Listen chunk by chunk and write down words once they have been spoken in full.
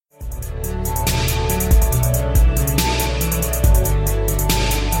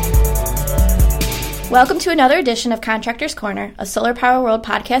Welcome to another edition of Contractors Corner, a Solar Power World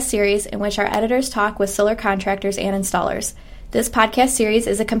podcast series in which our editors talk with solar contractors and installers. This podcast series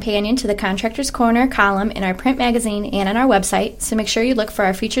is a companion to the Contractors Corner column in our print magazine and on our website, so make sure you look for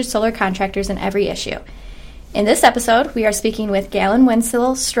our featured solar contractors in every issue. In this episode, we are speaking with Galen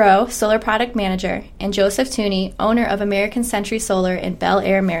Wenzel-Stroh, Solar Product Manager, and Joseph Tooney, owner of American Century Solar in Bel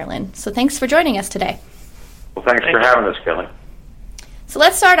Air, Maryland. So thanks for joining us today. Well, thanks for having us, Kelly. So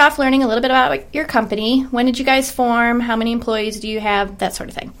let's start off learning a little bit about your company. When did you guys form? How many employees do you have? That sort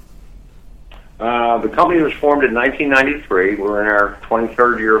of thing. The company was formed in 1993. We're in our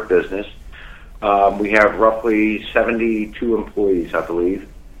 23rd year of business. We have roughly 72 employees, I believe.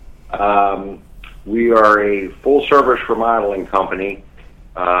 We are a full-service remodeling company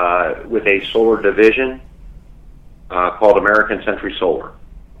with a solar division called American Century Solar.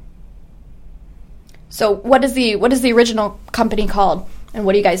 So what is the original company called, and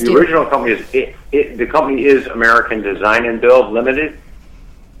what do you guys do? The original company the company is American Design and Build Limited,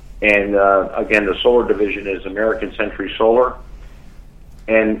 and again, the solar division is American Century Solar.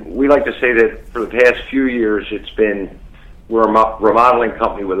 And we like to say that for the past few years, we're a remodeling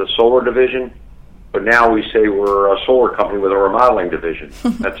company with a solar division, but now we say we're a solar company with a remodeling division.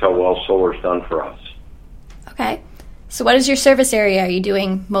 That's how well solar's done for us. Okay. So what is your service area? Are you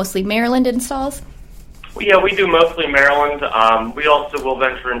doing mostly Maryland installs? Well, yeah, we do mostly Maryland. We also will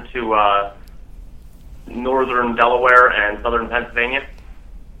venture into northern Delaware and southern Pennsylvania.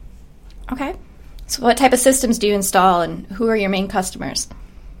 Okay. So what type of systems do you install, and who are your main customers?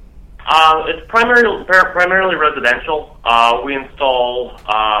 It's primarily residential. We install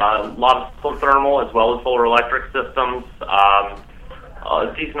a lot of solar thermal as well as solar electric systems,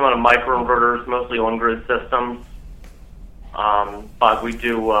 a decent amount of microinverters, mostly on-grid systems. But we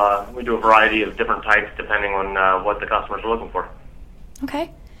do a variety of different types depending on what the customers are looking for.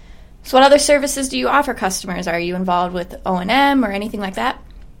 Okay. So what other services do you offer customers? Are you involved with O&M or anything like that?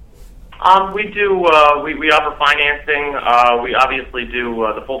 We do. We offer financing. We obviously do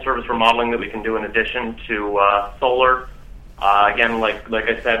the full service remodeling that we can do in addition to solar. Again, like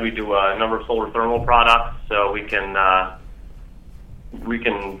I said, we do a number of solar thermal products, so we can add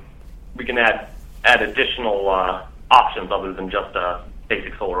additional options other than just a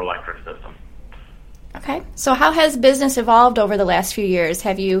basic solar electric system. Okay. So how has business evolved over the last few years?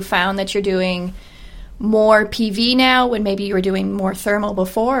 Have you found that you're doing more PV now when maybe you were doing more thermal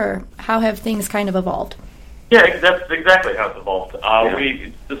before, or how have things kind of evolved? Yeah, that's exactly how it's evolved.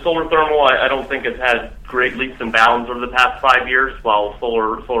 The solar thermal, I don't think has had great leaps and bounds over the past 5 years, while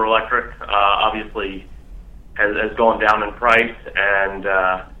solar electric obviously has gone down in price and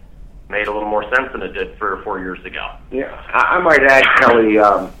made a little more sense than it did 3 or 4 years ago. Yeah, I might add, Kelly,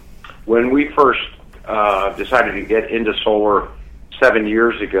 when we first decided to get into solar 7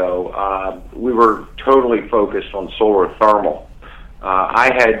 years ago, we were totally focused on solar thermal.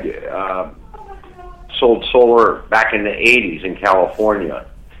 I had sold solar back in the 80s in California.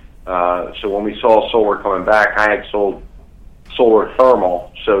 So when we saw solar coming back, I had sold solar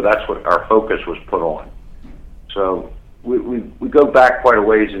thermal, so that's what our focus was put on. So we go back quite a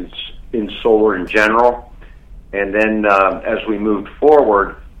ways in solar in general. And then as we moved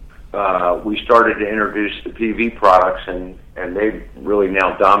forward, we started to introduce the PV products, and they've really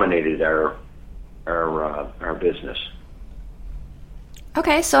now dominated our business.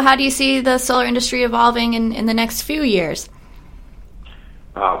 Okay, so how do you see the solar industry evolving in the next few years?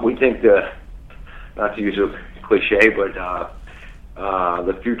 We think not to use a cliche, but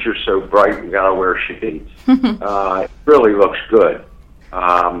the future's so bright we gotta wear shades. It really looks good.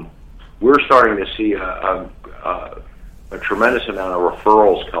 We're starting to see a tremendous amount of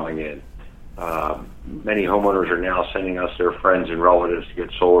referrals coming in. Many homeowners are now sending us their friends and relatives to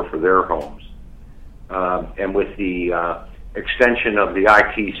get solar for their homes. And with the extension of the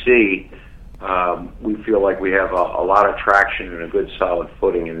ITC, we feel like we have a lot of traction and a good solid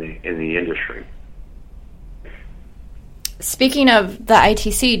footing in the industry. Speaking of the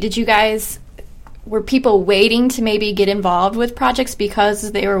ITC, were people waiting to maybe get involved with projects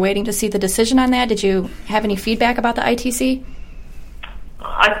because they were waiting to see the decision on that? Did you have any feedback about the ITC?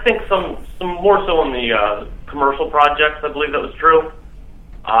 I think some more so on the commercial projects. I believe that was true.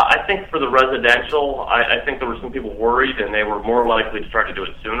 I think for the residential, I think there were some people worried, and they were more likely to try to do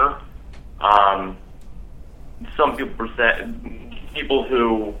it sooner. Some people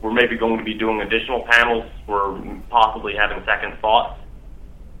who were maybe going to be doing additional panels were possibly having second thoughts.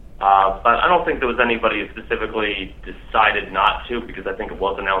 But I don't think there was anybody who specifically decided not to, because I think it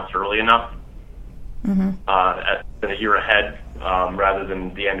was announced early enough. A year ahead rather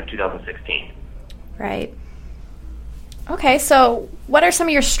than the end of 2016. Right. Okay, so what are some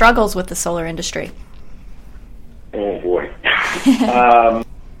of your struggles with the solar industry? Oh, boy.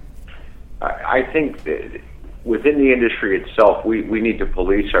 I think that within the industry itself, we need to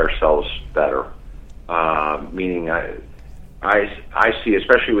police ourselves better. Meaning, I see,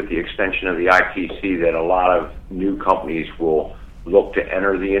 especially with the extension of the ITC, that a lot of new companies will look to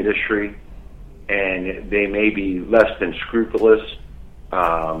enter the industry, and they may be less than scrupulous.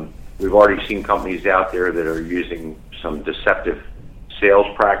 We've already seen companies out there that are using some deceptive sales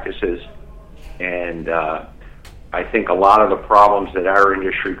practices, and I think a lot of the problems that our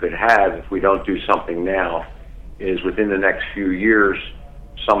industry could have if we don't do something now is within the next few years,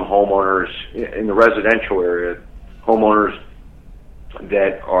 some homeowners in the residential area, homeowners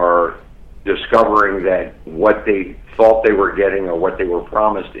that are discovering that what they thought they were getting or what they were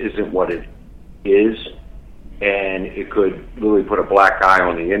promised isn't what it is, and it could really put a black eye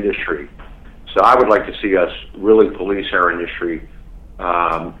on the industry. So I would like to see us really police our industry,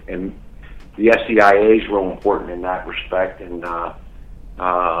 and the SEIA is real important in that respect, and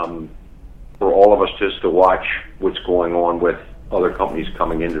for all of us just to watch what's going on with other companies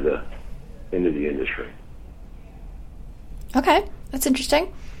coming into the industry. Okay, that's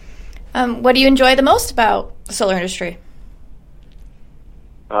interesting. What do you enjoy the most about the solar industry?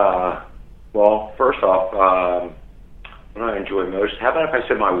 Well, first off, what I enjoy most, how about if I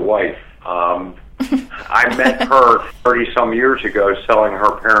said my wife? I met her 30-some years ago selling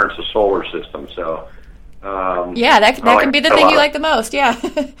her parents a solar system. So, yeah, that can be the thing you like the most, yeah.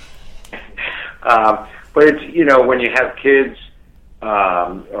 But it's, when you have kids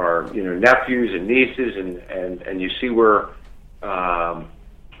or, nephews and nieces and you see where,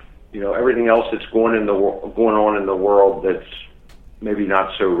 everything else that's going on in the world that's maybe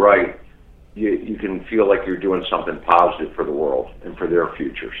not so right, you can feel like you're doing something positive for the world and for their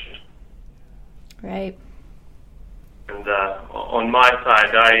futures. Right. And on my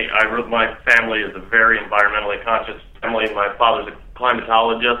side, my family is a very environmentally conscious family. My father's a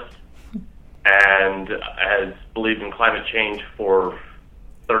climatologist and has believed in climate change for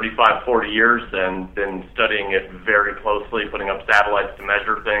 35, 40 years and been studying it very closely, putting up satellites to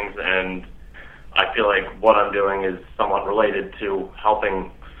measure things, and I feel like what I'm doing is somewhat related to helping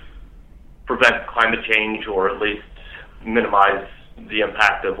prevent climate change or at least minimize the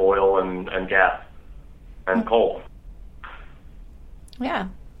impact of oil and gas and coal. Yeah.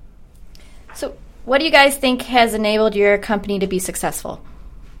 So what do you guys think has enabled your company to be successful?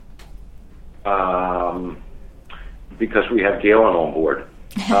 Because we have Galen on board.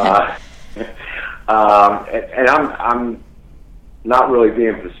 And I'm not really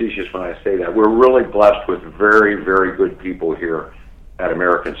being facetious when I say that. We're really blessed with very, very good people here at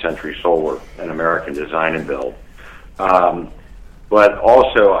American Century Solar and American Design and Build. But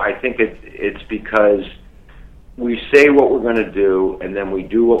also, I think it's because we say what we're going to do, and then we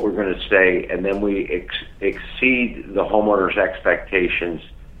do what we're going to say, and then we exceed the homeowner's expectations,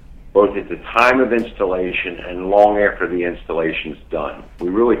 both at the time of installation and long after the installation's done. We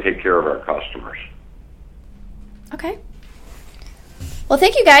really take care of our customers. Okay. Well,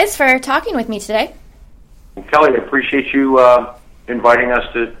 thank you guys for talking with me today. Well, Kelly, I appreciate you inviting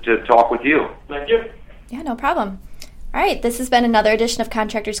us to talk with you. Thank you. Yeah, no problem. All right, this has been another edition of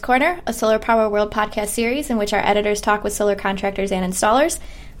Contractors Corner, a Solar Power World podcast series in which our editors talk with solar contractors and installers.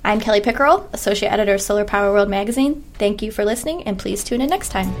 I'm Kelly Pickerel, Associate Editor of Solar Power World magazine. Thank you for listening, and please tune in next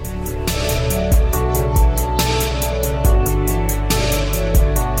time.